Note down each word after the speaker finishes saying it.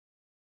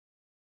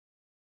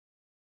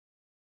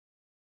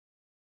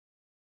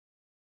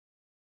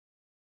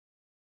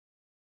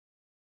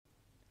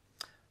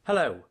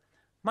Hello,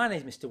 my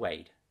name is Mr.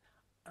 Wade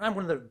and I'm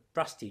one of the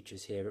brass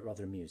teachers here at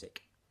Rotherham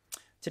Music.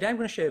 Today I'm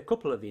going to show you a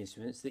couple of the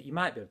instruments that you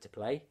might be able to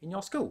play in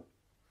your school.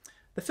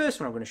 The first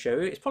one I'm going to show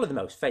you is probably the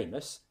most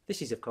famous.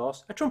 This is of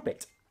course a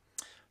trumpet.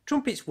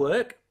 Trumpets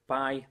work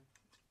by,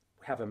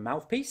 we have a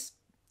mouthpiece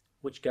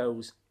which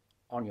goes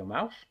on your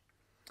mouth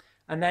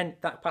and then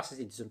that passes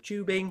into some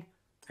tubing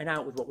and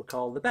out with what we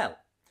call the bell.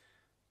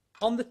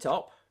 On the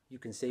top you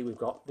can see we've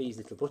got these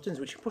little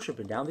buttons which push up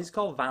and down. These are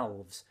called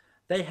valves.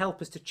 They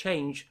help us to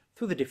change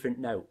through the different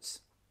notes.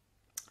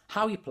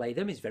 How you play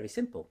them is very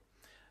simple.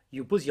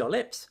 You buzz your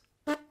lips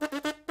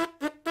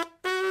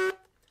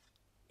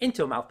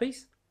into a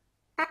mouthpiece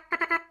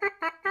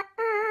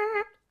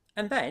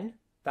and then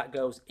that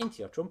goes into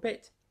your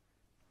trumpet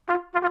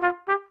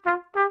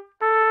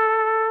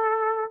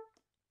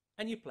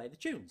and you play the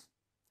tunes.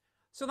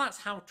 So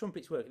that's how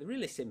trumpets work. They're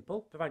really simple,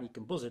 provided you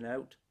can buzz a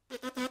note,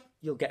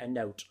 you'll get a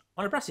note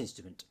on a brass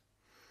instrument.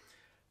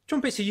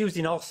 Trumpets are used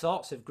in all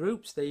sorts of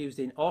groups. They're used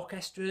in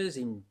orchestras,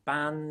 in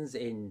bands,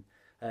 in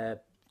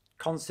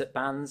concert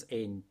bands,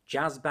 in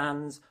jazz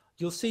bands.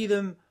 You'll see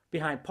them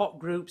behind pop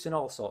groups and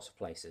all sorts of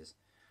places.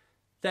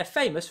 They're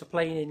famous for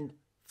playing in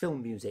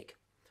film music.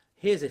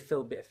 Here's a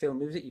bit of film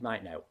music you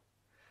might know.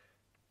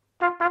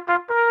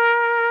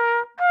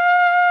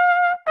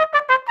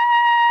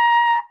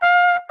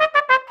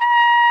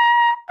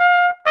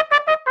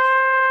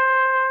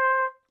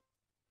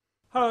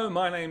 Hello,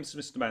 my name's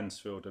Mr.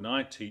 Mansfield and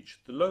I teach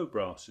the low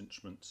brass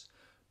instruments.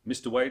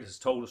 Mr. Wade has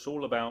told us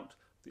all about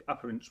the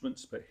upper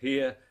instruments, but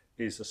here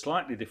is a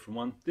slightly different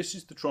one. This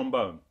is the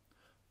trombone.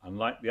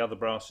 Unlike the other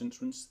brass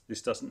instruments,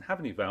 this doesn't have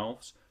any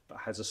valves, but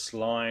has a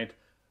slide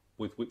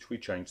with which we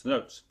change the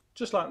notes,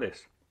 just like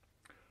this.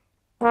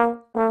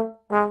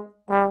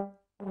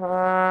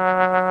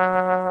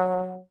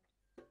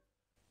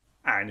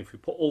 And if we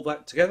put all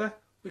that together,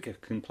 we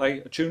can play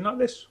a tune like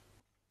this.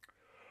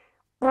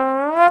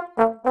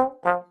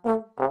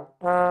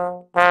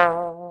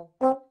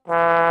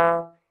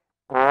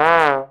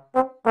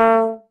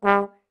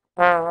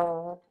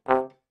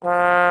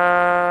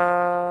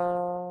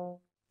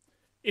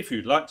 If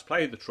you'd like to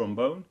play the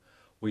trombone,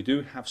 we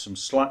do have some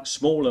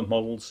smaller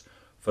models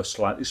for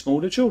slightly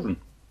smaller children.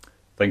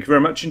 Thank you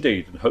very much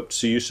indeed and hope to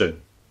see you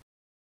soon.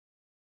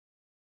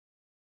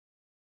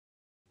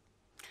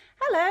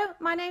 Hello,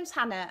 my name's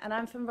Hannah and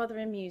I'm from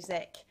Rotherham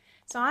Music.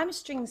 So I'm a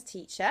strings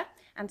teacher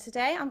and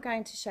today I'm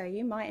going to show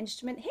you my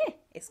instrument here.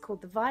 It's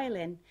called the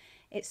violin.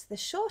 It's the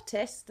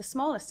shortest, the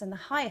smallest and the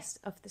highest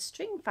of the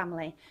string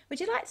family.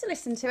 Would you like to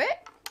listen to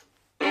it?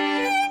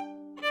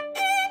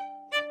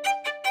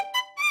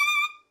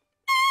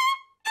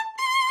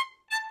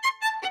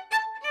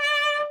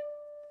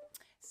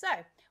 So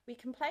we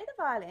can play the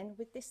violin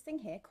with this thing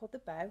here called the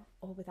bow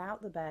or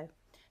without the bow.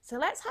 So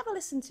let's have a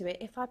listen to it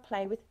if I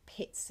play with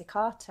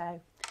pizzicato,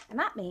 and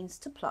that means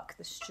to pluck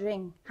the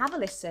string. Have a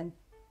listen.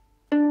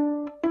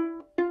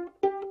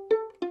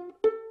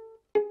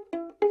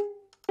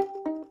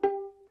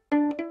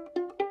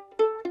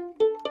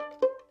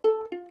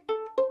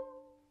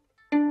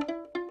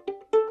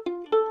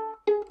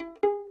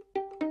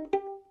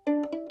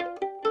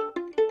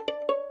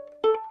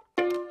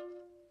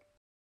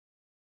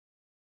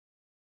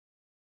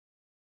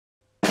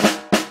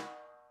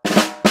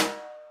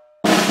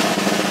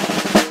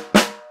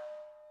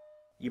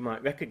 You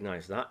might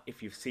recognise that.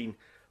 If you've seen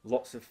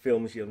lots of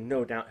films, you'll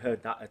no doubt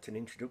heard that at an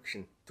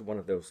introduction to one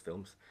of those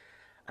films.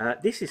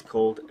 This is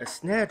called a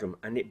snare drum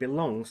and it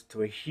belongs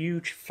to a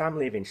huge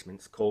family of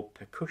instruments called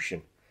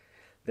percussion.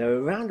 There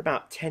are around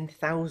about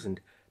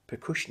 10,000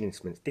 percussion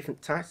instruments,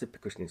 different types of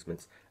percussion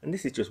instruments, and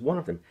this is just one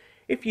of them.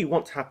 If you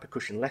want to have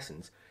percussion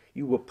lessons,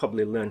 you will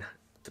probably learn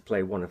to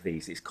play one of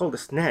these. It's called a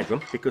snare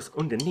drum because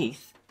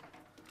underneath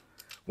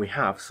we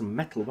have some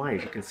metal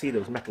wires. You can see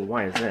those metal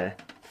wires there.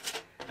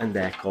 And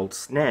they're called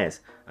snares,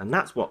 and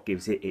that's what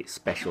gives it its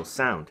special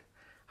sound.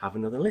 Have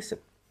another listen.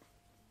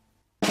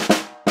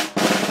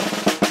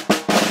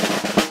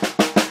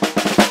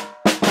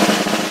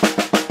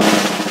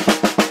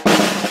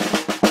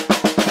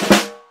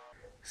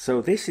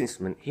 So this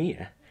instrument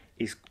here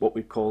is what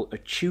we call a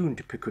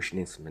tuned percussion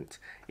instrument.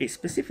 It's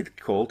specifically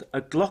called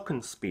a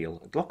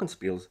glockenspiel.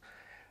 Glockenspiels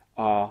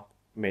are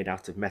made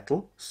out of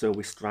metal, so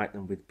we strike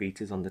them with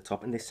beaters on the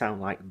top and they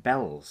sound like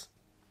bells.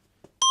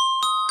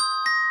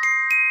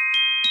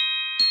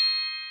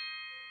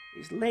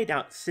 It's laid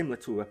out similar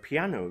to a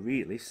piano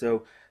really,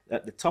 so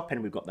at the top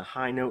end we've got the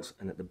high notes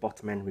and at the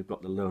bottom end we've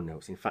got the low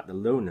notes. In fact the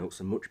low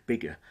notes are much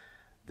bigger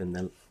than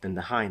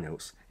the high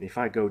notes. And if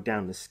I go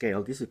down the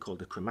scale, this is called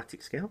the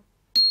chromatic scale.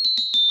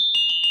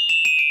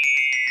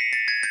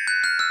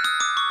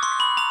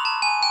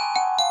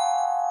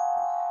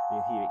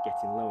 You'll hear it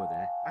getting lower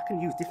there. I can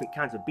use different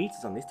kinds of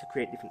beaters on this to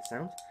create different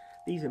sounds.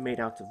 These are made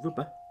out of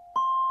rubber,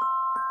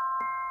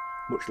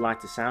 much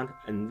lighter sound,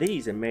 and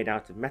these are made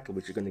out of metal,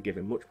 which are going to give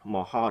a much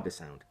more harder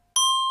sound.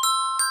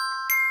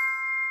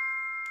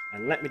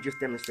 And let me just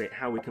demonstrate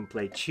how we can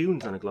play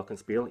tunes on a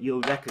glockenspiel.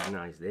 You'll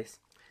recognise this.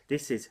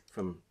 This is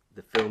from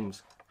the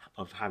films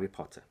of Harry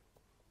Potter.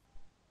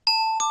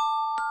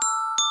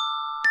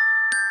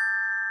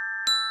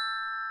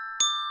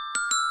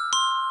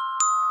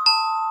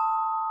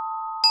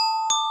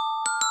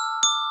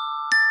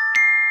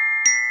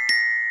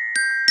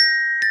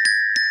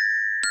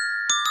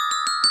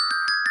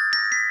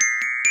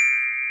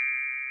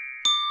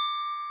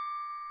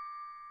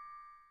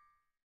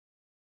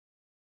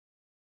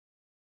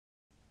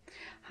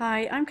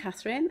 Hi, I'm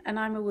Catherine and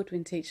I'm a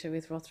woodwind teacher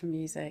with Rotherham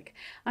Music.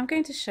 I'm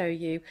going to show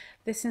you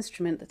this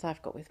instrument that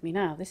I've got with me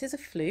now. This is a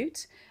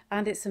flute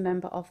and it's a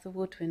member of the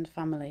woodwind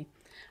family.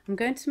 I'm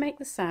going to make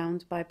the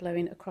sound by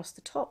blowing across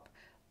the top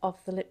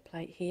of the lip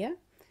plate here,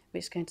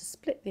 which is going to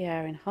split the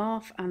air in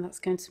half, and that's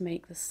going to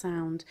make the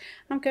sound.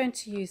 I'm going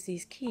to use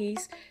these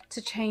keys to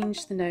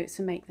change the notes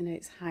and make the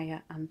notes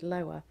higher and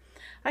lower.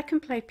 I can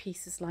play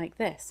pieces like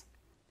this.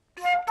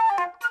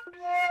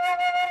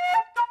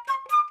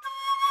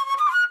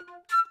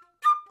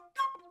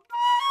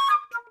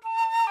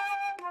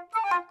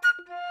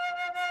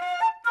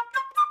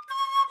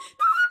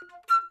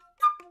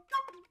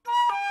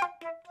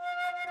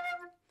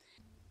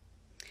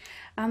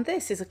 And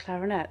this is a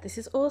clarinet. This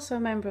is also a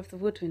member of the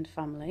woodwind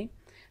family.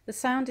 The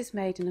sound is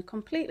made in a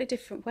completely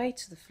different way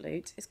to the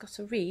flute. It's got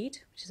a reed,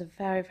 which is a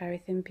very, very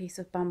thin piece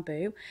of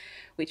bamboo,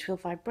 which will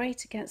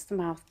vibrate against the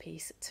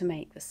mouthpiece to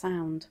make the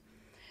sound.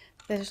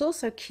 There's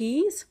also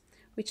keys,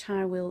 which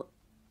I will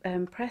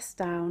press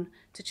down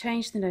to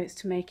change the notes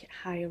to make it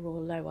higher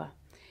or lower.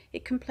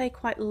 It can play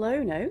quite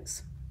low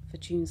notes for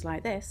tunes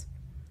like this.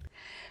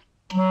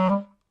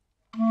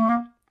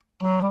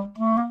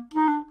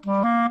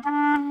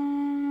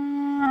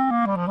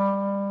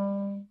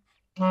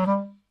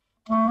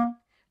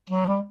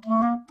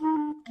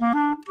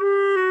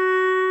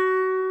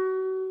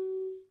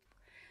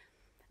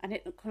 And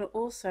it can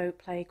also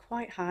play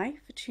quite high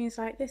for tunes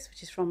like this,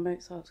 which is from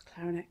Mozart's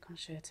Clarinet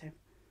Concerto.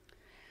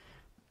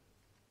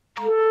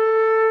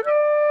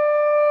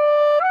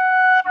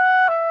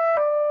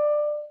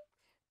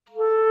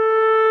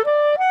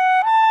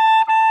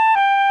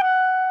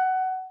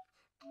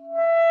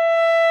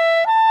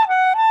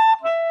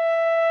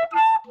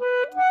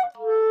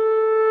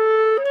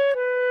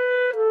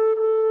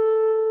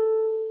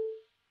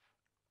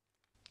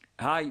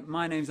 Hi,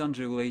 my name's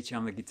Andrew Leach.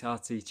 I'm the guitar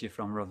teacher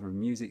from Rotherham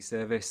Music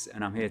Service,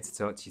 and I'm here to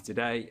talk to you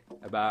today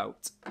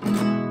about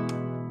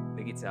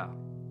the guitar.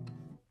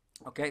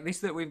 Okay,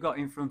 this that we've got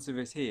in front of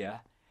us here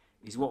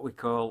is what we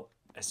call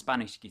a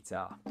Spanish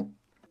guitar.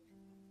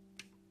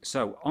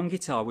 So on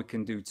guitar we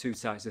can do two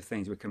types of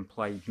things. We can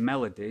play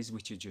melodies,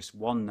 which are just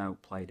one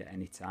note played at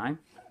any time.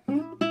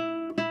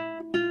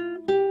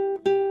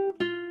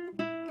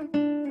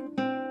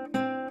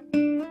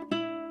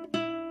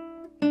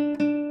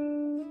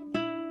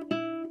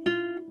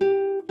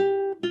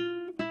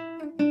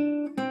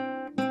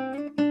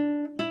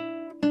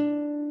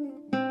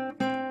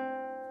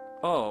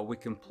 Or we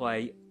can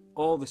play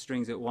all the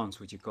strings at once,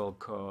 which are called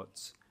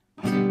chords.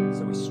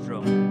 So we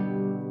strum.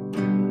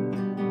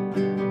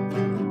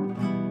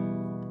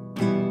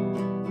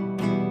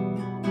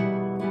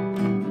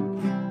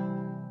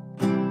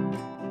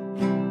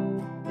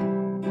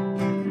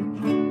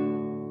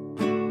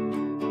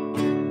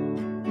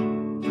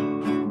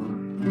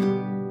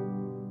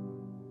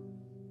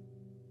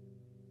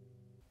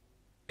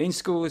 In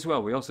school as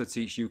well, we also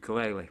teach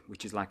ukulele,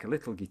 which is like a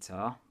little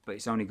guitar, but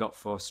it's only got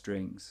 4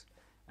 strings.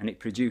 And it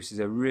produces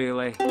a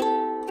really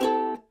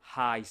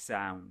high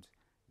sound.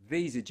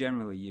 These are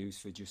generally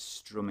used for just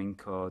strumming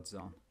chords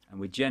on, and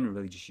we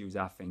generally just use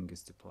our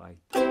fingers to play.